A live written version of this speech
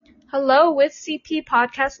Hello, with CP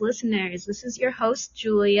podcast listeners. This is your host,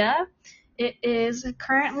 Julia. It is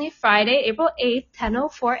currently Friday, April 8th,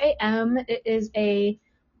 10:04 a.m. It is a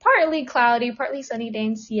partly cloudy, partly sunny day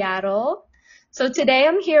in Seattle. So today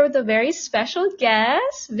I'm here with a very special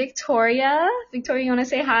guest, Victoria. Victoria, you want to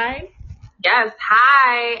say hi? Yes.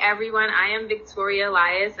 Hi, everyone. I am Victoria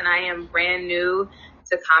Elias, and I am brand new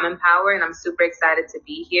to Common Power, and I'm super excited to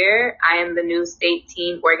be here. I am the new state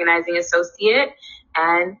team organizing associate,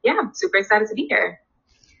 and yeah, I'm super excited to be here.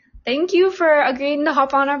 Thank you for agreeing to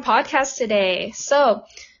hop on our podcast today. So,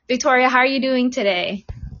 Victoria, how are you doing today?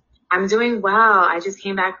 I'm doing well. I just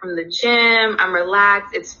came back from the gym. I'm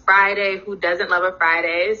relaxed. It's Friday. Who doesn't love a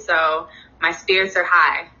Friday? So my spirits are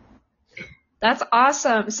high. That's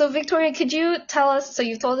awesome. So Victoria, could you tell us, so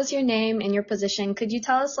you've told us your name and your position. Could you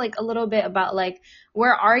tell us like a little bit about like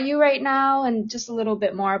where are you right now and just a little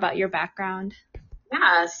bit more about your background?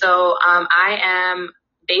 Yeah, so I am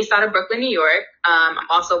based out of Brooklyn, New York. I'm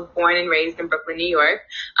also born and raised in Brooklyn, New York.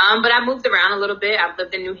 But I moved around a little bit. I've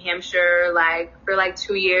lived in New Hampshire for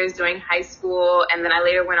 2 years during high school, and then I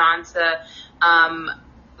later went on to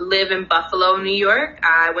live in Buffalo, New York.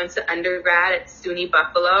 I went to undergrad at SUNY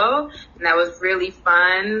Buffalo, and that was really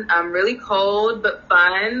fun. Really cold, but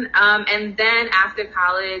fun. And then after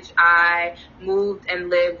college, I moved and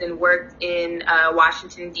lived and worked in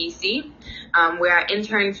Washington, D.C., where I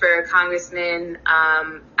interned for a congressman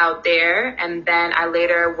out there. And then I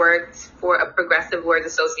later worked for a Progressive Lawyers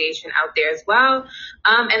Association out there as well.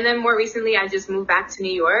 And then more recently, I just moved back to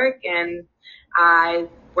New York, and I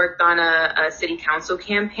worked on a city council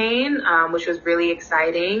campaign, which was really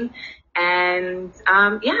exciting. And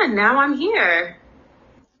now I'm here.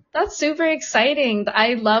 That's super exciting.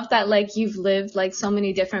 I love that like you've lived like so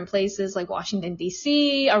many different places like Washington,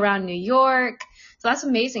 D.C., around New York. So that's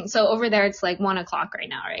amazing. So over there it's like 1:00 right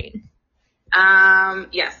now, right?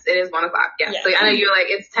 Yes, it is 1:00. Yes. Yeah. So I know you're like,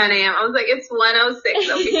 it's 10 a.m. I was like, it's 1:06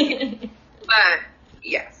 over here. But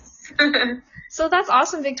yes. So that's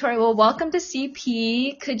awesome, Victoria. Well, welcome to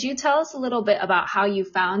CP. Could you tell us a little bit about how you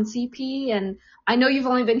found CP? And I know you've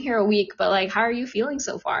only been here a week, but like, how are you feeling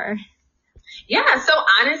so far? Yeah, so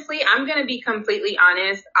honestly, I'm going to be completely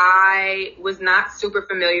honest. I was not super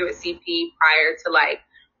familiar with CP prior to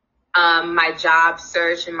my job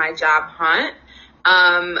search and my job hunt.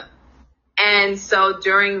 And so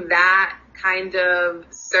during that kind of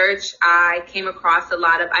search, I came across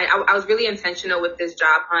I was really intentional with this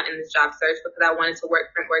job hunt and this job search because I wanted to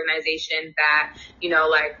work for an organization that,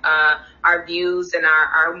 our views and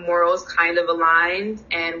our morals kind of aligned,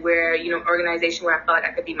 and where, organization where I felt like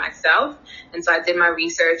I could be myself. And so I did my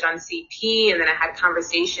research on CP, and then I had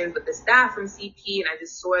conversations with the staff from CP, and I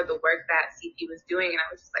just saw the work that CP was doing, and I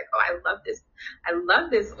was just like, oh, I love this. I love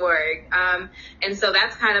this work. And so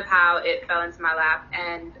that's kind of how it fell into my lap.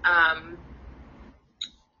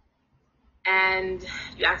 And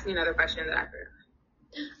you asked me another question that I forgot.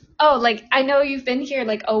 Oh, like I know you've been here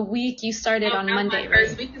like a week. You started on Monday, my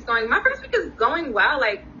first week is going well,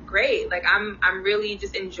 like great. Like I'm really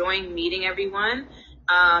just enjoying meeting everyone,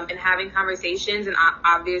 and having conversations, and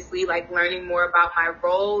obviously like learning more about my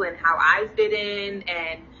role and how I fit in,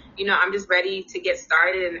 and I'm just ready to get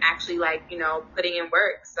started and actually putting in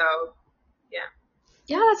work. So yeah.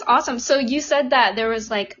 Yeah, that's awesome. So you said that there was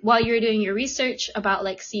like while you were doing your research about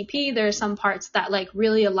like CP, there are some parts that like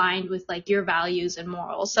really aligned with like your values and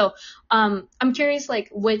morals. So I'm curious like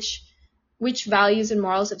which values and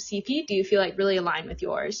morals of CP do you feel like really align with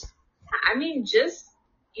yours? I mean, just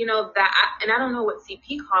and I don't know what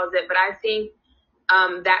CP calls it, but I think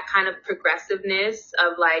that kind of progressiveness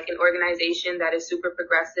of like an organization that is super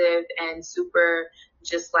progressive and super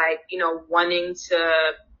just like wanting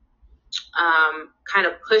to kind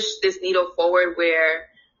of push this needle forward where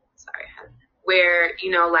where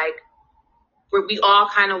we all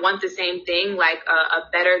kind of want the same thing, like a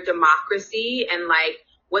better democracy, and like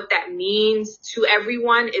what that means to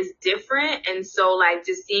everyone is different. And so like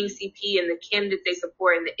just seeing CP and the candidates they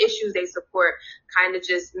support and the issues they support kind of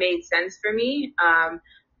just made sense for me.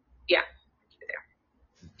 Yeah.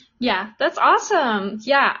 Yeah, that's awesome.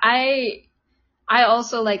 Yeah, I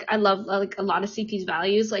also like I love like a lot of CP's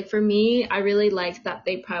values. Like for me, I really like that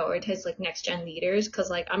they prioritize like next gen leaders because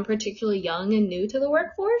like I'm particularly young and new to the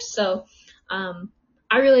workforce. So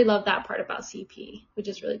I really love that part about CP, which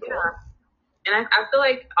is really cool. Yeah. And I feel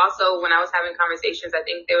like also when I was having conversations, I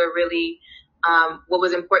think they were really, what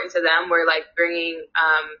was important to them were like bringing,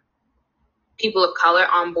 people of color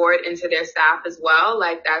on board into their staff as well.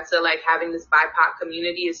 Like that's like having this BIPOC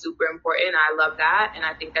community is super important. I love that. And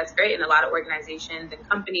I think that's great. And a lot of organizations and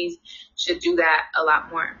companies should do that a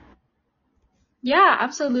lot more. Yeah,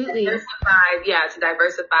 absolutely. To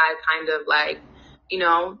diversify kind of like,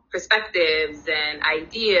 perspectives and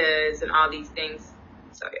ideas and all these things.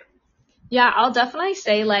 So yeah. Yeah, I'll definitely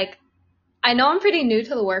say like I know I'm pretty new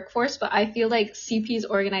to the workforce, but I feel like CP's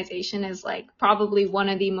organization is like probably one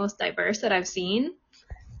of the most diverse that I've seen.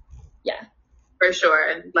 Yeah. For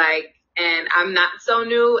sure. Like, and I'm not so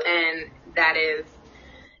new, and that is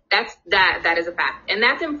a fact, and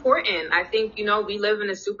that's important. I think we live in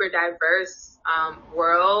a super diverse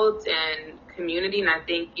world and community, and I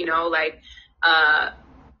think like uh,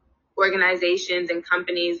 organizations and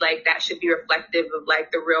companies like that should be reflective of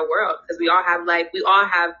like the real world, because we all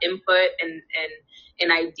have input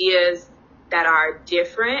and ideas that are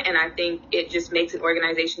different, and I think it just makes an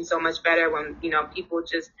organization so much better when people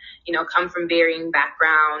just come from varying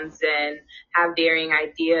backgrounds and have varying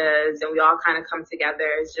ideas, and we all kind of come together.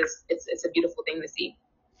 It's a beautiful thing to see.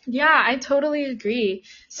 Yeah, I totally agree.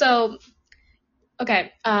 So,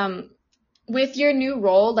 okay, with your new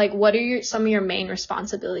role, like what are some of your main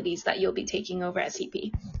responsibilities that you'll be taking over at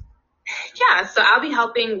CP? Yeah, so I'll be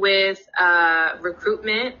helping with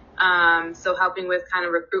recruitment. So helping with kind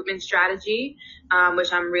of recruitment strategy,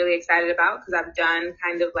 which I'm really excited about because I've done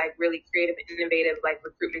kind of like really creative and innovative like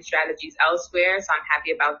recruitment strategies elsewhere. So I'm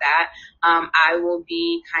happy about that. I will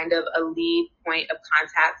be kind of a lead point of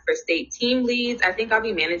contact for state team leads. I think I'll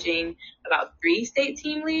be managing about 3 state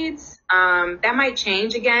team leads. That might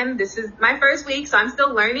change again. This is my first week, so I'm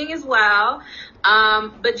still learning as well.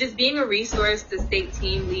 But just being a resource to state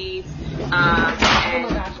team leads. Oh my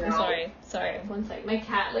gosh, I'm sorry. Sorry, one second. My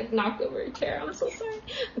cat like knocked over a chair. I'm so sorry.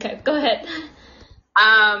 Okay, go ahead.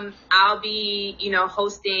 I'll be,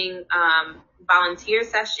 hosting volunteer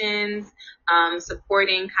sessions,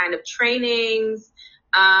 supporting kind of trainings,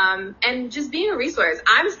 and just being a resource.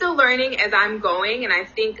 I'm still learning as I'm going, and I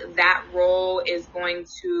think that role is going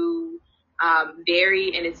to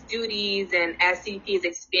vary in its duties, and as CP is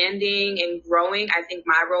expanding and growing, I think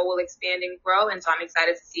my role will expand and grow, and so I'm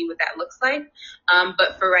excited to see what that looks like.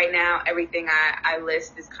 But for right now, everything I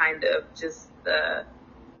list is kind of just the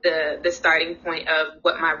starting point of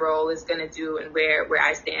what my role is going to do and where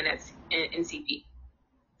I stand in CP.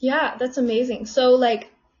 Yeah, that's amazing. So like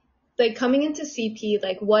coming into CP,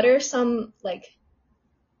 like what are some like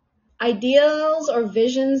ideals or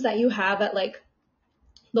visions that you have at like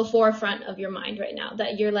the forefront of your mind right now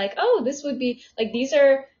that you're like, oh, this would be like, these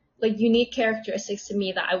are like unique characteristics to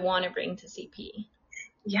me that I want to bring to CP?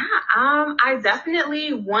 Yeah, I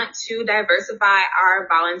definitely want to diversify our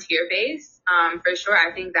volunteer base. For sure.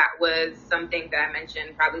 I think that was something that I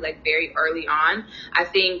mentioned probably like very early on. I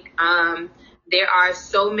think there are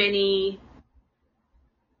so many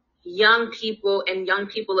young people and young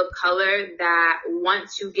people of color that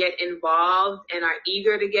want to get involved and are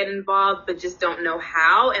eager to get involved, but just don't know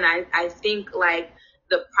how. And I think like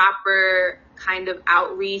the proper kind of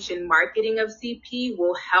outreach and marketing of CP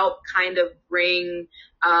will help kind of bring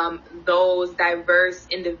those diverse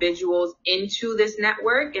individuals into this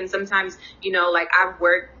network. And sometimes, like I've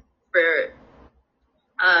worked for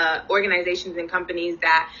organizations and companies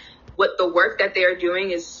that what the work that they're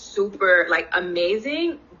doing is super like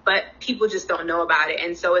amazing, but people just don't know about it.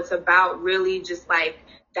 And so it's about really just like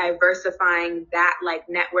diversifying that like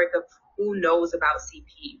network of who knows about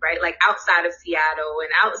CP, right? Like outside of Seattle and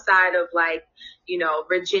outside of like,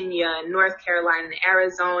 Virginia and North Carolina and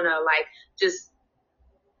Arizona, like just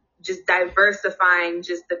diversifying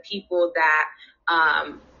just the people that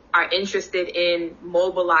are interested in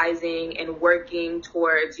mobilizing and working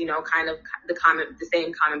towards, kind of the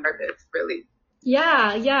same common purpose, really.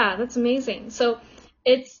 Yeah, that's amazing. So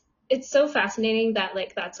it's so fascinating that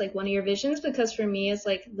like that's like one of your visions, because for me as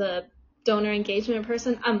like the donor engagement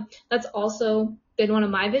person, that's also been one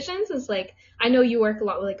of my visions. Is like I know you work a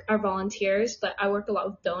lot with like our volunteers, but I work a lot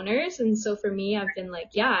with donors, and so for me I've been like,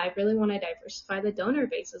 yeah, I really want to diversify the donor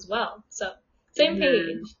base as well. So same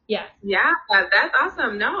page. Yeah. Yeah, that's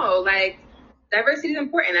awesome. No, like diversity is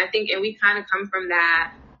important, I think, and we kind of come from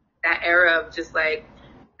that era of just like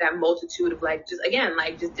that multitude of like just again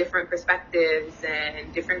like just different perspectives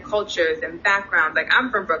and different cultures and backgrounds. Like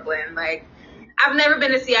I'm from Brooklyn, like I've never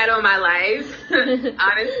been to Seattle in my life,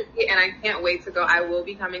 honestly, and I can't wait to go. I will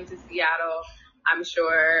be coming to Seattle, I'm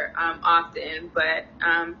sure, often, but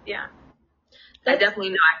yeah. I definitely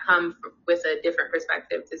know I come with a different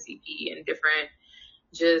perspective to CP and different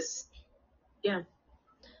just different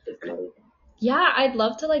everything. Yeah, I'd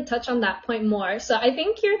love to like touch on that point more. So I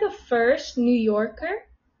think you're the first New Yorker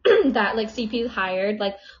that like CP hired.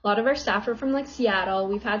 Like a lot of our staff are from like Seattle.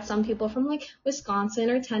 We've had some people from like Wisconsin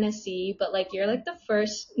or Tennessee, but like you're like the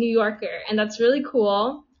first New Yorker, and that's really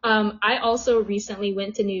cool. I also recently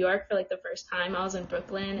went to New York for like the first time. I was in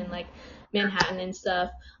Brooklyn and like Manhattan and stuff.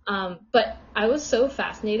 But I was so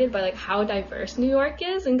fascinated by like how diverse New York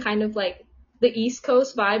is, and kind of like the East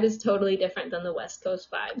Coast vibe is totally different than the West Coast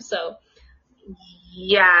vibe. So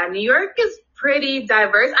Yeah, New York is pretty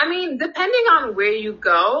diverse. I mean, depending on where you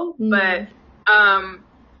go, but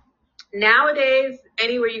nowadays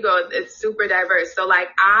anywhere you go, it's super diverse. So like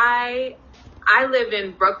I live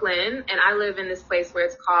in Brooklyn, and I live in this place where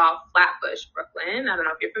it's called Flatbush, Brooklyn. I don't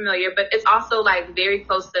know if you're familiar, but it's also like very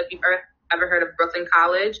close to, if you've ever heard of Brooklyn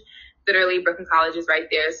College. Literally, Brooklyn College is right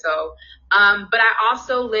there. So, but I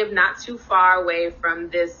also live not too far away from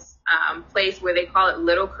this place where they call it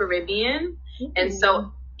Little Caribbean. And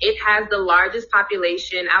so it has the largest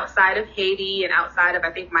population outside of Haiti and outside of,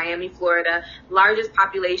 I think, Miami, Florida, largest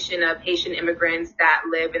population of Haitian immigrants that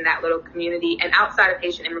live in that little community. And outside of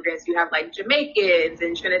Haitian immigrants, you have like Jamaicans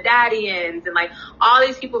and Trinidadians and like all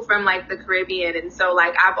these people from like the Caribbean. And so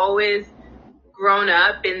like I've always grown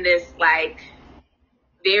up in this like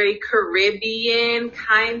very Caribbean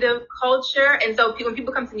kind of culture. And so when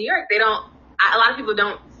people come to New York, a lot of people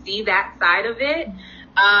don't see that side of it.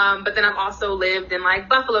 But then I've also lived in like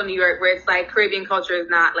Buffalo, New York, where it's like Caribbean culture is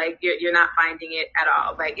not like, you're not finding it at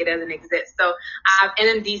all. Like it doesn't exist. So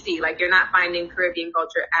and in DC, like you're not finding Caribbean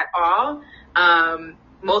culture at all.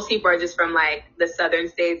 Most people are just from like the southern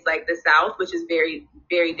states, like the South, which is very,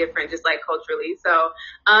 very different, just like culturally. So,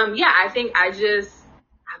 yeah, I think my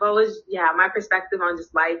perspective on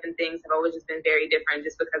just life and things have always just been very different,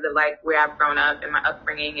 just because of like where I've grown up and my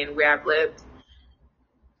upbringing and where I've lived.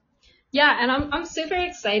 Yeah, and I'm super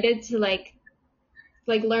excited to like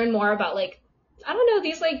learn more about like, I don't know,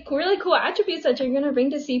 these like really cool attributes that you're gonna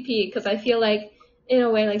bring to CP, because I feel like in a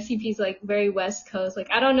way like CP is like very West Coast.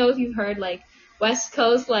 Like I don't know if you've heard like West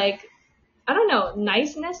Coast, like I don't know,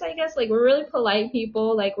 niceness, I guess. Like we're really polite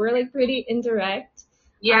people, like we're like pretty indirect.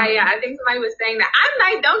 Yeah, I think somebody was saying that. I'm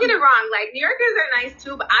nice, don't get it wrong. Like, New Yorkers are nice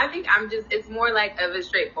too, but I think it's more like of a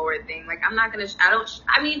straightforward thing. Like,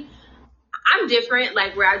 I'm different,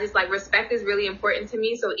 like, where I just, like, respect is really important to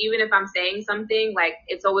me. So even if I'm saying something, like,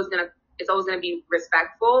 it's always gonna be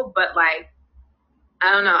respectful, but, like,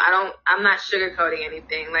 I don't know, I'm not sugarcoating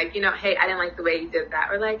anything. Like, you know, hey, I didn't like the way you did that.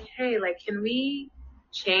 Or, like, hey, like, can we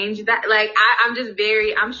change that? Like,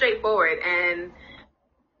 I'm straightforward. And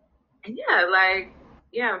yeah, like,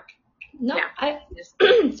 yeah. No, yeah.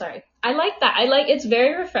 Sorry. I like that. It's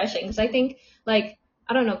very refreshing, because I think, like,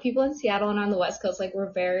 I don't know, people in Seattle and on the West Coast, like,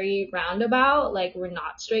 we're very roundabout, like, we're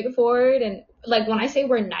not straightforward. And, like, when I say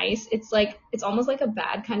we're nice, it's, like, it's almost like a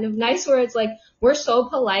bad kind of nice, where it's, like, we're so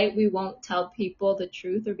polite, we won't tell people the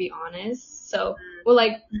truth or be honest. So we'll,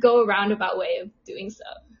 like, go a roundabout way of doing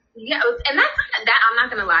stuff. Yeah, and that I'm not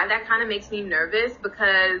going to lie, that kind of makes me nervous,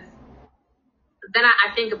 because then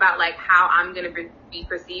I think about, like, how I'm going to be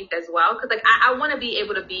perceived as well. Because, like, I want to be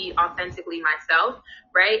able to be authentically myself,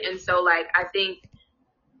 right? And so, like, I think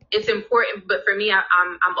it's important, but for me,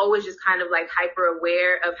 I'm always just kind of like hyper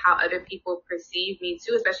aware of how other people perceive me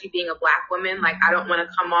too, especially being a Black woman. Like, I don't want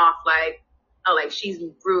to come off like, oh, like she's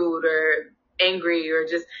rude or angry or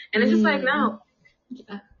just, and it's just like, no,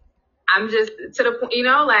 yeah. I'm just to the point, you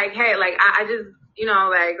know, like, hey, like I just, you know,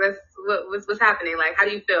 like what's happening? Like, how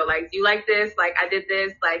do you feel? Like, do you like this? Like, I did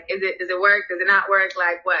this. Like, does it work? Does it not work?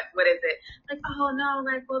 Like, what is it? Like, oh no,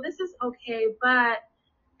 like, well, this is okay, but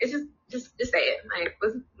it's just say it. Like,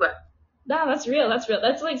 what? No, that's real. That's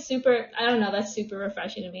like super, I don't know, that's super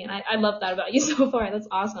refreshing to me. And I love that about you so far. That's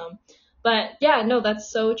awesome. But yeah, no, that's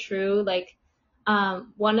so true. Like,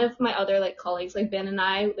 one of my other like colleagues, like Ben and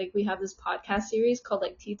I, like we have this podcast series called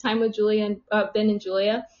like Tea Time with Julia and Ben and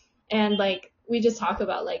Julia. And like, we just talk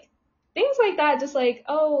about like things like that. Just like,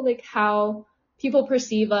 oh, like how people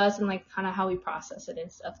perceive us and like kind of how we process it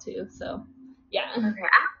and stuff too. So yeah. Okay.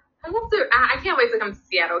 I can't wait to come to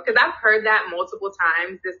Seattle, because I've heard that multiple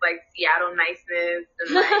times, this like Seattle niceness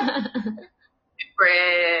and like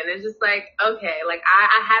different. It's just like, okay, like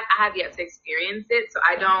I have yet to experience it, so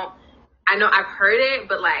I know I've heard it,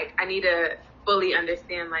 but like I need to fully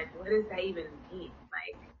understand, like, what does that even mean?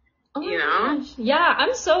 Like, oh you know? Gosh. Yeah,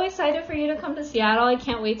 I'm so excited for you to come to Seattle. I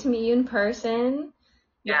can't wait to meet you in person.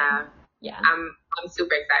 Yeah. I'm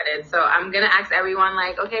super excited. So I'm going to ask everyone,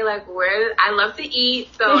 like, okay, like, I love to eat.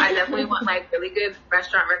 So I definitely want, like, really good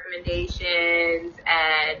restaurant recommendations.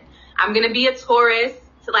 And I'm going to be a tourist.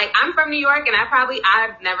 So, like, I'm from New York, and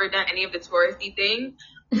I've never done any of the touristy things.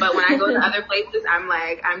 But when I go to other places, I'm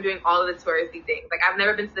doing all of the touristy things. Like, I've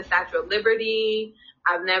never been to the Statue of Liberty.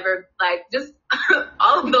 I've never, like, just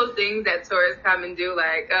all of those things that tourists come and do.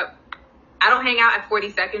 Like, I don't hang out at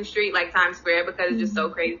 42nd Street, like Times Square, because it's just so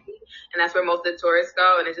crazy. and that's where most of the tourists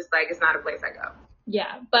go, and it's just like, it's not a place I go.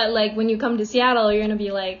 Yeah, but like when you come to Seattle, you're gonna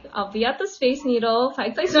be like, I'll be at the Space Needle,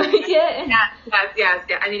 Pike Place Market. Yes.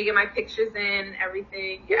 I need to get my pictures in and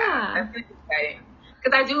everything. Yeah. That's gonna be exciting.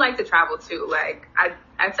 Because I do like to travel too. Like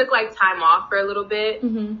I took like time off for a little bit,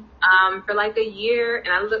 for like a year, and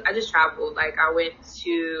I just traveled. Like I went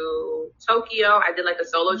to Tokyo. I did like a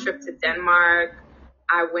solo trip to Denmark.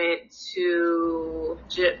 I went to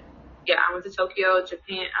I went to Tokyo,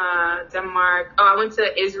 Japan, Denmark. Oh, I went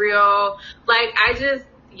to Israel. Like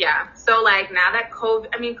So like now that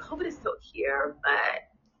COVID is still here, but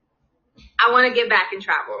I want to get back and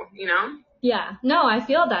travel. Yeah, no, I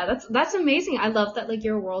feel that. That's amazing. I love that, like,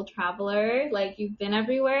 you're a world traveler. Like, you've been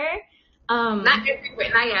everywhere. Not everywhere,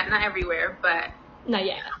 not everywhere, but not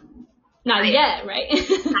yet. Not yet, right?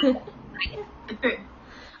 Not yet.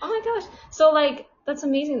 Oh my gosh. So, like, that's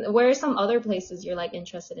amazing. Where are some other places you're, like,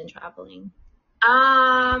 interested in traveling?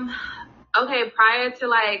 Okay, prior to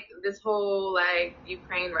like this whole like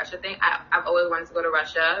Ukraine Russia thing, I've always wanted to go to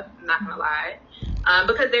Russia. I'm not gonna lie,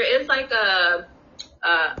 because there is like a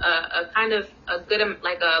kind of a good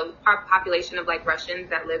like a population of like Russians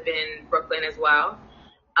that live in Brooklyn as well.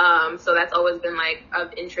 So that's always been like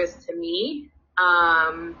of interest to me.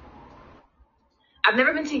 I've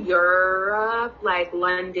never been to Europe, like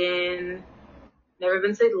London. Never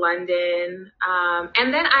been to London.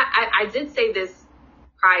 And then I did say this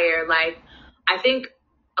prior, like, I think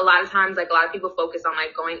a lot of times, like, a lot of people focus on,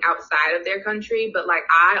 like, going outside of their country, but, like,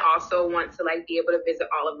 I also want to, like, be able to visit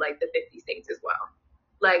all of, like, the 50 states as well.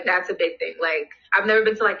 Like, that's a big thing. Like, I've never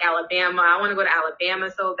been to, like, Alabama. I want to go to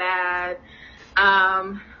Alabama so bad.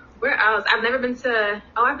 Where else? I've been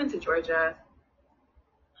to Georgia.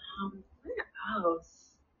 Where else?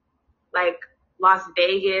 Like, Las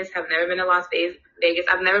Vegas. Have never been to Las Vegas.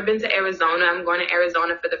 I've never been to Arizona. I'm going to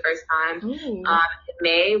Arizona for the first time in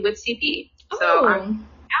May with CP. So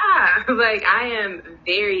like I am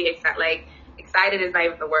very excited. Like excited is not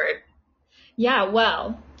even the word. Yeah,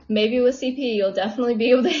 well, maybe with CP you'll definitely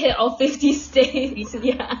be able to hit all 50 states.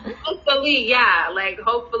 Yeah. Hopefully,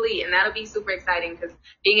 and that'll be super exciting because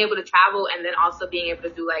being able to travel and then also being able to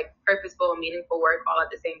do like purposeful and meaningful work all at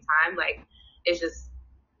the same time, like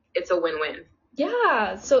it's a win-win.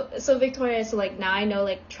 Yeah. So Victoria, so like now I know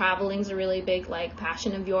like traveling's a really big like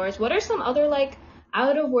passion of yours. What are some other like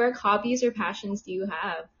out of work hobbies or passions do you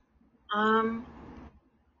have?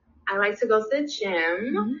 I like to go to the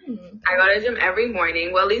gym. I go to the gym every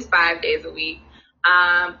morning, well at least 5 days a week.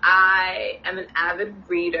 I am an avid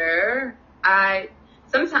reader.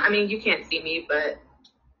 You can't see me, but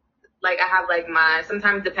like I have like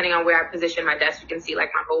sometimes depending on where I position my desk, you can see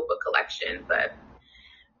like my whole book collection, but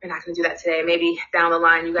we're not going to do that today. Maybe down the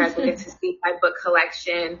line, you guys will get to see my book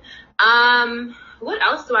collection. What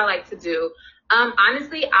else do I like to do?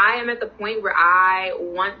 Honestly, I am at the point where I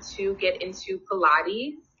want to get into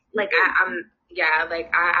Pilates. Like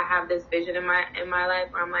I have this vision in my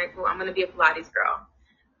life where I'm like, well, I'm going to be a Pilates girl.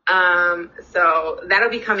 So that'll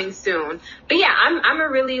be coming soon. But yeah, I'm a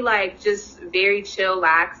really like just very chill,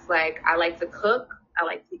 lax. Like I like to cook. I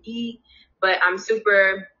like to eat, but I'm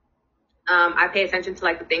super, I pay attention to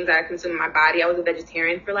like the things that I consume in my body. I was a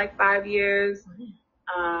vegetarian for like 5 years.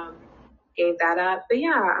 Gave that up. But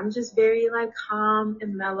yeah, I'm just very like calm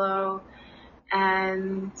and mellow.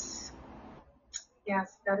 And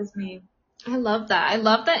yes, that is me. I love that. I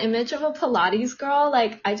love that image of a Pilates girl.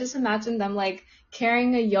 Like I just imagine them like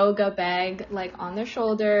carrying a yoga bag like on their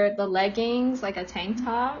shoulder, the leggings, like a tank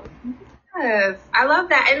top. Yes, I love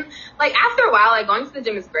that. And like after a while, like going to the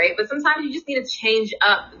gym is great, but sometimes you just need to change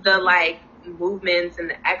up the like movements and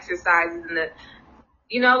the exercises and the,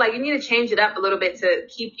 like you need to change it up a little bit to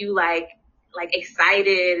keep you like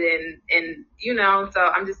excited and so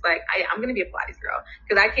I'm just like, I'm going to be a Pilates girl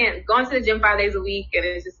because I can't go into the gym 5 days a week and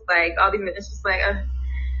it's just like all these, it's just like,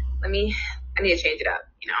 I need to change it up,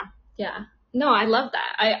 Yeah. No, I love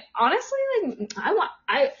that. I honestly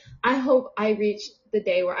like, I hope I reach the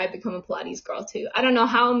day where I become a Pilates girl too. I don't know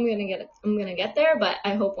how I'm going to get there, but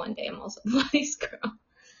I hope one day I'm also a Pilates girl.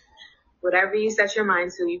 Whatever you set your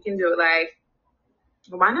mind to, you can do it. Like,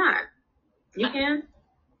 why not? You can.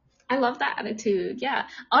 I love that attitude. Yeah.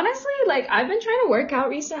 Honestly, like I've been trying to work out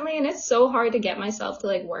recently and it's so hard to get myself to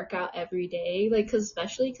like work out every day. Like,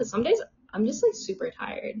 especially because some days I'm just like super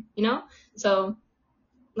tired, So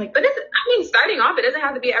like, but starting off, it doesn't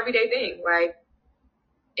have to be an everyday thing. Like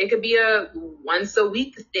it could be a once a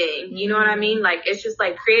week thing. You know what I mean? Like it's just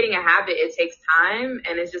like creating a habit. It takes time.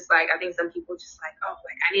 And it's just like, I think some people just like, oh,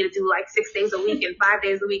 like I need to do like 6 days a week and 5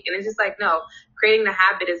 days a week. And it's just like, no, creating the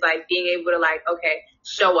habit is like being able to like, okay,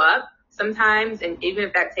 show up sometimes. And even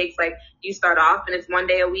if that takes like, you start off and it's one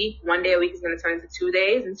day a week is going to turn into 2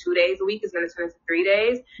 days, and 2 days a week is going to turn into 3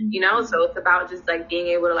 days, you know? So it's about just like being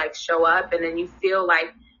able to like show up, and then you feel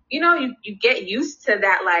like, you know, you get used to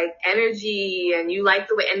that like energy, and you like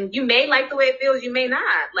the way, and you may like the way it feels, you may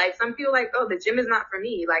not. Like some people like, oh, the gym is not for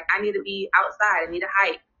me. Like I need to be outside, I need to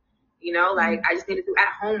hike, you know, like I just need to do at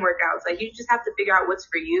home workouts. Like you just have to figure out what's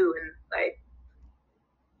for you, and like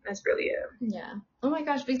that's really it. Yeah. Oh my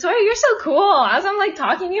gosh, Victoria, you're so cool. As I'm like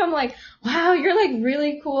talking to you, I'm like, wow, you're like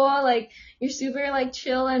really cool. Like you're super like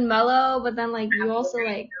chill and mellow, but then like you also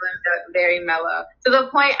like very mellow to the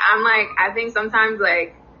point. I'm like, I think sometimes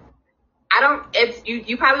like it's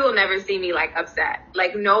you probably will never see me like upset.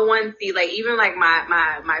 Like no one see, like even like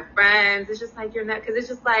my friends, it's just like you're not, because it's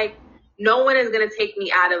just like no one is gonna take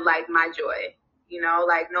me out of like my joy, you know,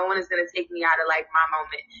 like no one is gonna take me out of like my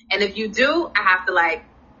moment. And if you do, I have to like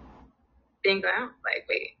think, oh, like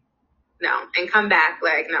wait, no, and come back.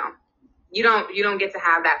 Like no, you don't get to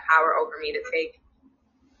have that power over me to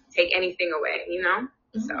take anything away, you know.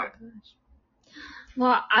 So.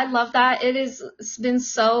 Well, I love that. It's been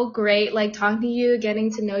so great, like, talking to you, getting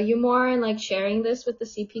to know you more, and, like, sharing this with the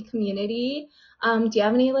CP community. Do you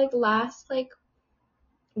have any, like, last, like,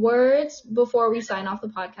 words before we sign off the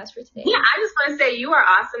podcast for today? Yeah, I just want to say you are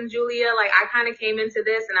awesome, Julia. Like, I kind of came into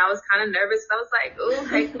this, and I was kind of nervous. I was like,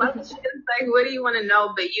 ooh, like, questions, like, what do you want to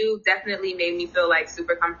know? But you definitely made me feel, like,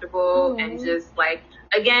 super comfortable, and just, like,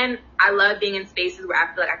 again, I love being in spaces where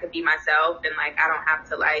I feel like I could be myself, and, like, I don't have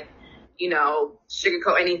to, like, you know,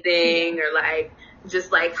 sugarcoat anything, or like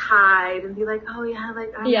just like hide and be like, oh yeah,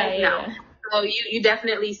 like I'm no. So you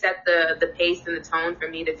definitely set the pace and the tone for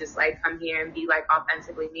me to just like come here and be like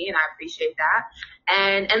authentically me, and I appreciate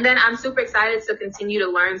that. And then I'm super excited to continue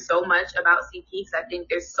to learn so much about CP, because I think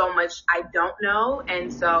there's so much I don't know,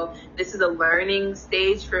 and so this is a learning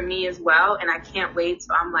stage for me as well, and I can't wait.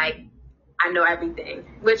 So I'm like, I know everything,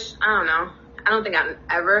 which I don't know. I don't think I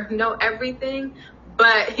ever know everything.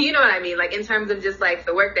 But you know what I mean, like in terms of just like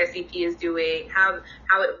the work that CP is doing, how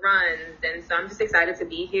it runs. And so I'm just excited to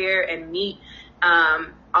be here and meet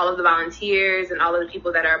all of the volunteers and all of the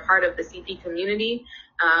people that are a part of the CP community.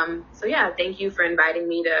 So yeah, thank you for inviting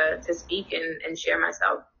me to speak and share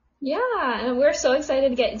myself. Yeah, and we're so excited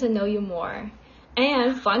to get to know you more.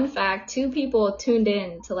 And fun fact, 2 people tuned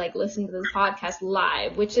in to like listen to this podcast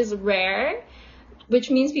live, which is rare, which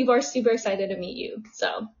means people are super excited to meet you.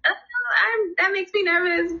 So that makes me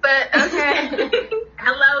nervous, but okay.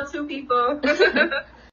 Hello, 2 people.